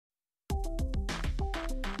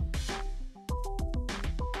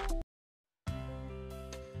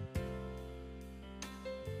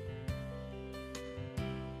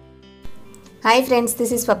Hi friends,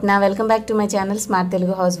 this is Swapna. Welcome back to my channel smart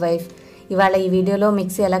Telugu house wife. ఇవాళ ఈ వీడియోలో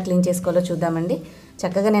mixie ఎలా clean చేసుకోవాలో చూద్దామండి.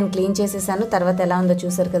 చక్కగా నేను క్లీన్ చేసేసాను. తర్వాత ఎలా ఉందో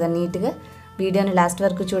చూసారు కదా నీట్గా. వీడియోని లాస్ట్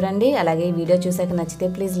వరకు చూడండి. అలాగే ఈ వీడియో చూసాక నచ్చితే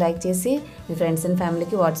ప్లీజ్ లైక్ చేసి మీ ఫ్రెండ్స్ అండ్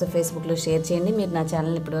ఫ్యామిలీకి వాట్సాప్, ఫేస్బుక్లో షేర్ చేయండి. మీరు నా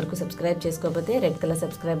ఛానల్ ఇప్పటివరకు సబ్స్క్రైబ్ చేసుకోకపోతే రెడ్ కలర్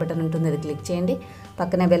సబ్స్క్రైబ్ బటన్ ఉంటుంది, అది క్లిక్ చేయండి.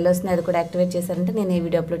 పక్కనే బెల్ వస్తుంది, అది కూడా యాక్టివేట్ చేశారంటే నేను ఏ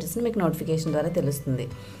వీడియో అప్లోడ్ చేసినా మీకు నోటిఫికేషన్ ద్వారా తెలుస్తుంది.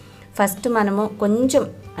 ఫస్ట్ మనము కొంచెం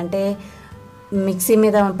అంటే మిక్సీ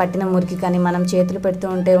మీద పట్టిన మురికి కానీ మనం చేతులు పెడుతూ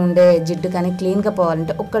ఉండే జిడ్డు కానీ క్లీన్గా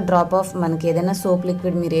పోవాలంటే ఒక్క డ్రాప్ ఆఫ్ మనకి ఏదైనా సోప్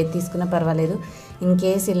లిక్విడ్ మీరు ఏది తీసుకున్నా పర్వాలేదు. ఇన్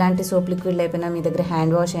కేస్ ఇలాంటి సోప్ లిక్విడ్ లేకపోయినా మీ దగ్గర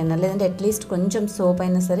హ్యాండ్ వాష్ అయినా లేదంటే అట్లీస్ట్ కొంచెం సోప్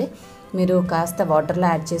అయినా సరే మీరు కాస్త వాటర్లో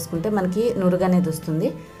యాడ్ చేసుకుంటే మనకి నురుగు అనేది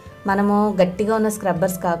వస్తుంది. మనము గట్టిగా ఉన్న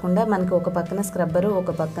స్క్రబ్బర్స్ కాకుండా మనకి ఒక పక్కన స్క్రబ్బరు,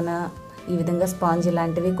 ఒక పక్కన ఈ విధంగా స్పాంజ్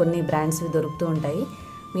ఇలాంటివి కొన్ని బ్రాండ్స్వి దొరుకుతూ ఉంటాయి.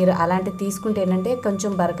 మీరు అలాంటివి తీసుకుంటే ఏంటంటే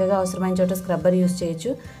కొంచెం బరకగా అవసరమైన చోట స్క్రబ్బర్ యూస్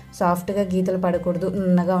చేయొచ్చు. సాఫ్ట్గా గీతలు పడకూడదు,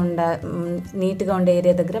 నున్నగా నీట్గా ఉండే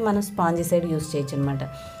ఏరియా దగ్గర మనం స్పాంజీ సైడ్ యూస్ చేయొచ్చు అనమాట.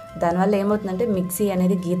 దానివల్ల ఏమవుతుందంటే మిక్సీ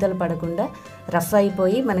అనేది గీతలు పడకుండా రఫ్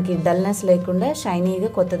అయిపోయి మనకి డల్నెస్ లేకుండా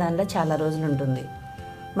షైనీగా కొత్త దానిలో చాలా రోజులు ఉంటుంది.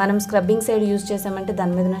 మనం స్క్రబ్బింగ్ సైడ్ యూస్ చేసామంటే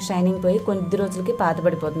దాని మీద షైనింగ్ పోయి కొద్ది రోజులకి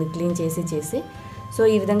పాతబడిపోతుంది క్లీన్ చేసి. సో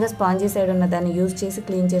ఈ విధంగా స్పాంజీ సైడ్ ఉన్న దాన్ని యూస్ చేసి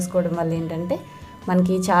క్లీన్ చేసుకోవడం వల్ల ఏంటంటే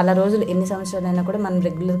మనకి చాలా రోజులు, ఎన్ని సంవత్సరాలైనా కూడా మనం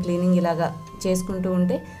రెగ్యులర్ క్లీనింగ్ ఇలాగా చేసుకుంటూ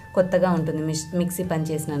ఉంటే కొత్తగా ఉంటుంది మిక్సీ పని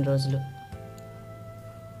చేసిన రోజులు.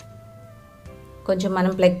 కొంచెం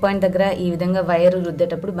మనం ప్లగ్ పాయింట్ దగ్గర ఈ విధంగా వైర్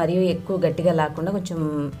రుద్దేటప్పుడు మరీ ఎక్కువ గట్టిగా లాకుండా కొంచెం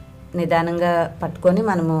నిదానంగా పట్టుకొని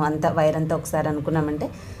మనము వైర్ అంతా ఒకసారి అనుకున్నామంటే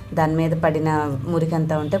దాని మీద పడిన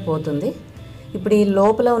మురికంతా ఉంటే పోతుంది. ఇప్పుడు ఈ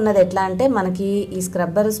లోపల ఉన్నది ఎట్లా అంటే మనకి ఈ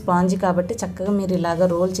స్క్రబ్బర్ స్పాంజీ కాబట్టి చక్కగా మీరు ఇలాగ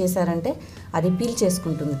రోల్ చేశారంటే అది పీల్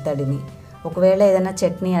చేసుకుంటుంది తడిని. ఒకవేళ ఏదైనా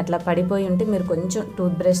చట్నీ అట్లా పడిపోయి ఉంటే మీరు కొంచెం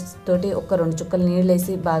టూత్ బ్రష్ తోటి ఒక 2 చుక్కలు నీళ్ళు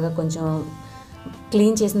వేసి బాగా కొంచెం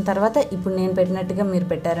క్లీన్ చేసిన తర్వాత ఇప్పుడు నేను పెట్టినట్టుగా మీరు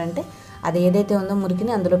పెట్టారంటే అది ఏదైతే ఉందో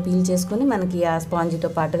మురికిని అందులో పీల్ చేసుకొని మనకి ఆ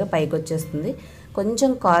స్పాంజీతో పాటుగా పైకి వచ్చేస్తుంది. కొంచెం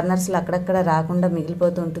కార్నర్స్లో అక్కడక్కడ రాకుండా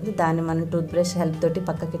మిగిలిపోతూ ఉంటుంది. దాన్ని మనం టూత్ బ్రష్ హెల్ప్ తోటి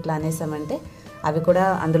పక్కకి ఇట్లా అనేసామంటే అవి కూడా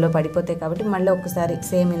అందులో పడిపోతాయి. కాబట్టి మళ్ళీ ఒకసారి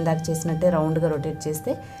సేమ్ ఇందాక చేసినట్టే రౌండ్గా రొటేట్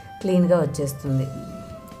చేస్తే క్లీన్గా వచ్చేస్తుంది.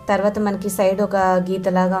 తర్వాత మనకి సైడ్ ఒక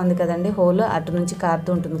గీతలాగా ఉంది కదండి, హోల్ అటు నుంచి కారుతూ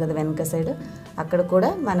ఉంటుంది కదా వెనక సైడ్, అక్కడ కూడా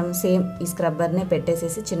మనం సేమ్ ఈ స్క్రబ్బర్నే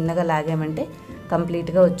పెట్టేసేసి చిన్నగా లాగామంటే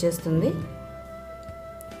కంప్లీట్గా వచ్చేస్తుంది.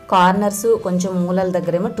 కార్నర్స్ కొంచెం మూలల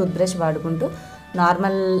దగ్గరేమో టూత్ బ్రష్ వాడుకుంటూ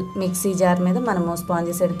నార్మల్ మిక్సీ జార్ మీద మనము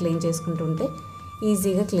స్పాంజీ సైడ్ క్లీన్ చేసుకుంటుంటే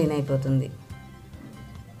ఈజీగా క్లీన్ అయిపోతుంది.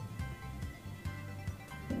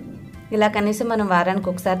 ఇలా కనీసం మనం వారానికి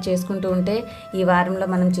ఒకసారి చేసుకుంటూ ఉంటే ఈ వారంలో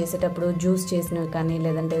మనం చేసేటప్పుడు జ్యూస్ చేసినవి కానీ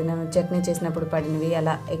లేదంటే ఏదైనా చట్నీ చేసినప్పుడు పడినవి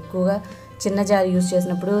అలా ఎక్కువగా చిన్న జార్ యూస్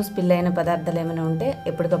చేసినప్పుడు స్పిల్ అయిన పదార్థాలు ఏమైనా ఉంటే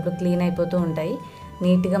ఎప్పటికప్పుడు క్లీన్ అయిపోతూ ఉంటాయి.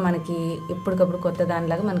 నీట్గా మనకి ఎప్పటికప్పుడు కొత్త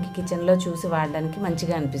దానిలాగా మనకి కిచెన్లో చూసి వాడడానికి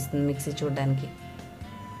మంచిగా అనిపిస్తుంది మిక్సీ చూడడానికి.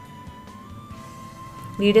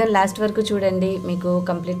 వీడియోని లాస్ట్ వరకు చూడండి, మీకు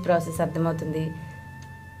కంప్లీట్ ప్రాసెస్ అర్థమవుతుంది.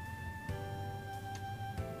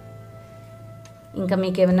 ఇంకా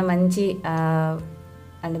మీకు ఏమైనా మంచి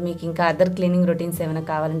అంటే మీకు ఇంకా అదర్ క్లీనింగ్ రొటీన్స్ ఏమైనా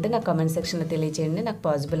కావాలంటే నాకు కామెంట్ సెక్షన్లో తెలియచేయండి. నాకు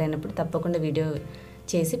పాసిబుల్ అయినప్పుడు తప్పకుండా వీడియో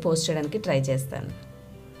చేసి పోస్ట్ చేయడానికి ట్రై చేస్తాను.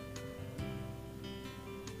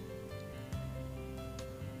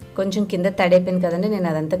 కొంచెం కింద తడైపోయింది కదండి, నేను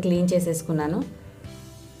అదంతా క్లీన్ చేసేసుకున్నాను.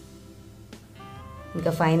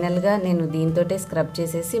 ఇంకా ఫైనల్గా నేను దీంతోటే స్క్రబ్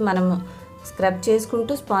చేసేసి మనము స్క్రబ్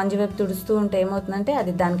చేసుకుంటూ స్పాంజ్ వైపు తుడుస్తూ ఉంటే ఏమవుతుందంటే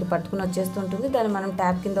అది దానికి పట్టుకుని వచ్చేస్తూ ఉంటుంది. దాన్ని మనం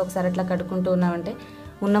ట్యాప్ కింద ఒకసారి అట్లా కడుక్కుంటూ ఉన్నామంటే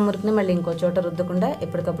ఉన్న మురికిని మళ్ళీ ఇంకో చోట రుద్దకుండా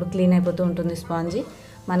ఎప్పటికప్పుడు క్లీన్ అయిపోతూ ఉంటుంది స్పాంజీ.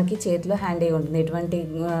 మనకి చేతిలో హ్యాండీగా ఉంటుంది, ఎటువంటి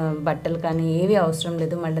బట్టలు కానీ ఏవి అవసరం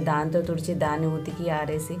లేదు. మళ్ళీ దాంతో తుడిచి దాన్ని ఉతికి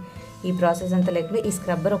ఆరేసి ఈ ప్రాసెస్ అంతా లేకుండా ఈ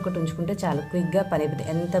స్క్రబ్బర్ ఒకటి ఉంచుకుంటే చాలా క్విక్గా పని అయిపోతుంది.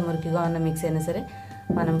 ఎంత మురికిగా ఉన్న మిక్సీ అయినా సరే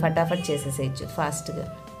మనం ఫటాఫట్ చేసేసేయచ్చు ఫాస్ట్గా.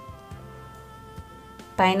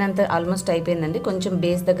 పైన అంతా ఆల్మోస్ట్ అయిపోయిందండి. కొంచెం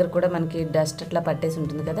బేస్ దగ్గర కూడా మనకి డస్ట్ అట్లా పట్టేసి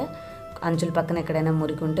ఉంటుంది కదా, అంచుల పక్కన ఎక్కడైనా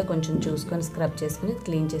మురికి ఉంటే కొంచెం చూసుకొని స్క్రబ్ చేసుకుని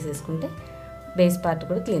క్లీన్ చేసేసుకుంటే బేస్ పార్ట్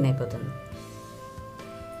కూడా క్లీన్ అయిపోతుంది.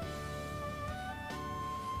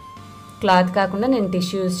 క్లాత్ కాకుండా నేను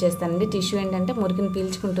టిష్యూ యూజ్ చేస్తానండి. టిష్యూ ఏంటంటే మురికిని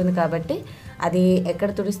పీల్చుకుంటుంది కాబట్టి అది ఎక్కడ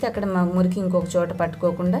తుడిస్తే అక్కడ మురికి ఇంకొక చోట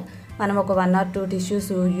పట్టుకోకుండా మనం ఒక 1 or 2 టిష్యూస్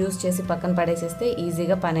యూజ్ చేసి పక్కన పడేసేస్తే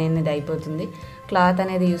ఈజీగా పని అనేది అయిపోతుంది. క్లాత్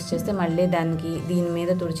అనేది యూజ్ చేస్తే మళ్ళీ దీని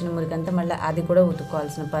మీద తుడిచిన మురికంతా మళ్ళీ అది కూడా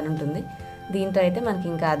ఉతుక్కోవాల్సిన పని ఉంటుంది. దీంతో అయితే మనకి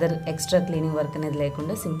ఇంకా అదర్ ఎక్స్ట్రా క్లీనింగ్ వర్క్ అనేది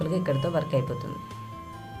లేకుండా సింపుల్గా ఇక్కడితో వర్క్ అయిపోతుంది.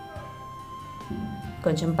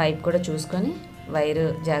 కొంచెం పైప్ కూడా చూసుకొని వైర్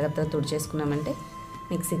జాగ్రత్తగా తుడిచేసుకున్నామంటే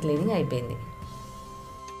మిక్సీ క్లీనింగ్ అయిపోయింది.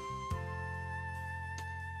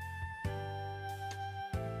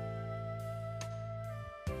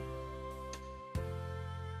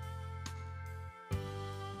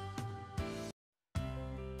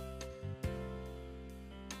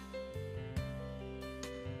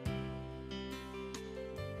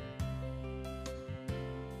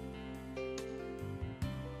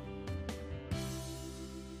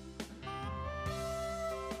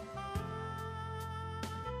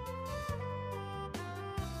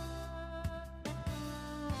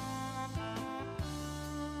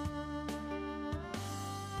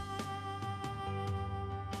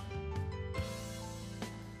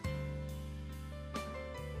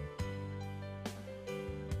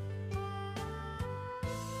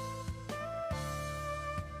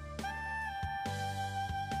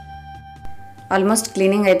 ఆల్మోస్ట్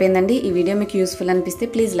క్లీనింగ్ అయిపోయిందండి. ఈ వీడియో మీకు యూస్ఫుల్ అనిపిస్తే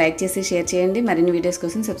ప్లీజ్ లైక్ చేసి షేర్ చేయండి. మరిన్ని వీడియోస్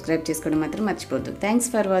కోసం సబ్స్క్రైబ్ చేసుకోవడం మాత్రం మర్చిపోద్దు. Thanks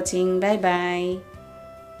for watching. Bye bye.